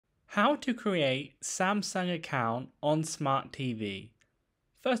How to create Samsung account on Smart TV.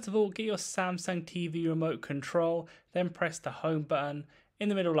 First of all, get your Samsung TV remote control, then press the home button in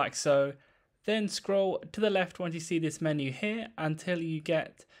the middle like so. Then scroll to the left once you see this menu here until you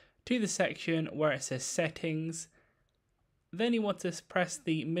get to the section where it says settings. Then you want to press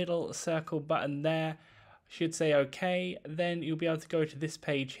the middle circle button there. Should say OK. Then you'll be able to go to this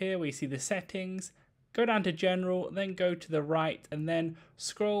page here where you see the settings. Go down to general, then go to the right and then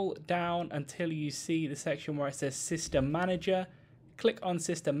scroll down until you see the section where it says System Manager. Click on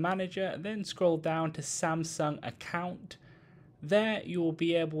System Manager, then scroll down to Samsung Account. There you will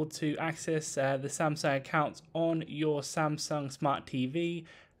be able to access the Samsung accounts on your Samsung Smart TV.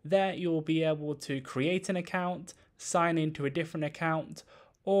 There you will be able to create an account, sign into a different account,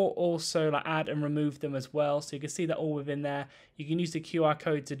 or also add and remove them as well. So you can see that all within there. You can use the QR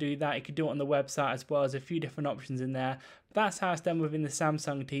code to do that. You can do it on the website as well. There's a few different options in there. But that's how it's done within the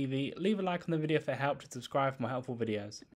Samsung TV. Leave a like on the video if it helped and subscribe for more helpful videos.